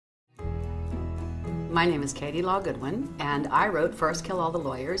My name is Katie Law Goodwin, and I wrote First Kill All the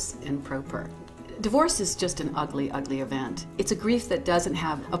Lawyers in Pro Per. Divorce is just an ugly, ugly event. It's a grief that doesn't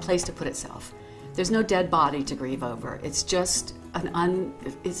have a place to put itself. There's no dead body to grieve over. It's just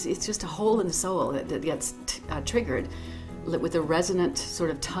it's just a hole in the soul that gets triggered with a resonant sort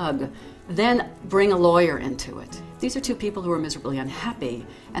of tug. Then bring a lawyer into it. These are two people who are miserably unhappy,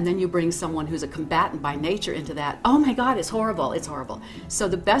 and then you bring someone who's a combatant by nature into that. Oh my God, it's horrible, it's horrible. So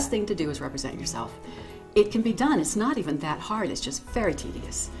the best thing to do is represent yourself. It can be done. It's not even that hard. It's just very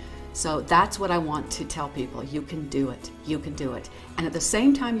tedious. So that's what I want to tell people. You can do it. You can do it. And at the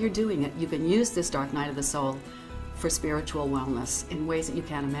same time you're doing it, you can use this dark night of the soul for spiritual wellness in ways that you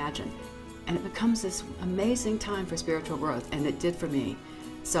can't imagine. And it becomes this amazing time for spiritual growth, and it did for me.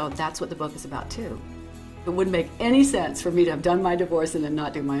 So that's what the book is about too. It wouldn't make any sense for me to have done my divorce and then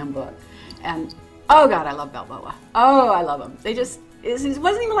not do my own book. And oh God, I love Balboa. Oh, I love them. It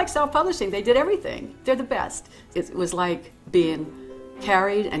wasn't even like self-publishing. They did everything. They're the best. It was like being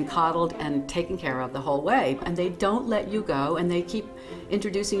carried and coddled and taken care of the whole way. And they don't let you go, and they keep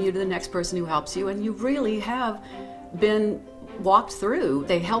introducing you to the next person who helps you, and you really have been walked through.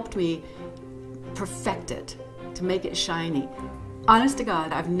 They helped me perfect it, to make it shiny. Honest to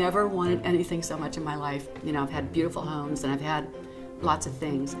God, I've never wanted anything so much in my life. You know, I've had beautiful homes and I've had lots of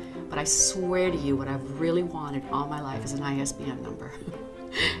things, but I swear to you what I've really wanted all my life is an ISBN number.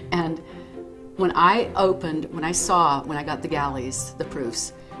 And when I got the galleys, the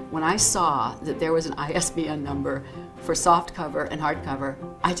proofs, when I saw that there was an ISBN number for softcover and hardcover,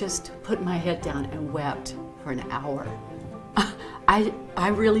 I just put my head down and wept for an hour. I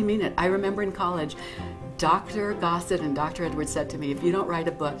really mean it. I remember in college, Dr. Gossett and Dr. Edwards said to me, if you don't write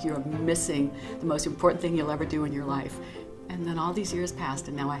a book, you're missing the most important thing you'll ever do in your life. And then all these years passed,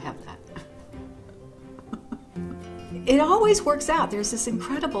 and now I have that. It always works out. There's this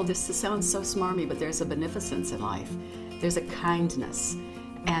incredible, this sounds so smarmy, but there's a beneficence in life. There's a kindness,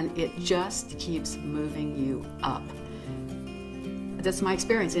 and it just keeps moving you up. That's my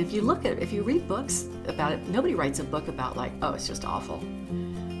experience. And if you look at it, if you read books about it, nobody writes a book about like, oh, it's just awful.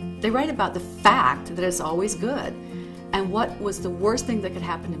 They write about the fact that it's always good. And what was the worst thing that could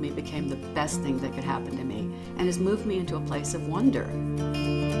happen to me became the best thing that could happen to me, and has moved me into a place of wonder.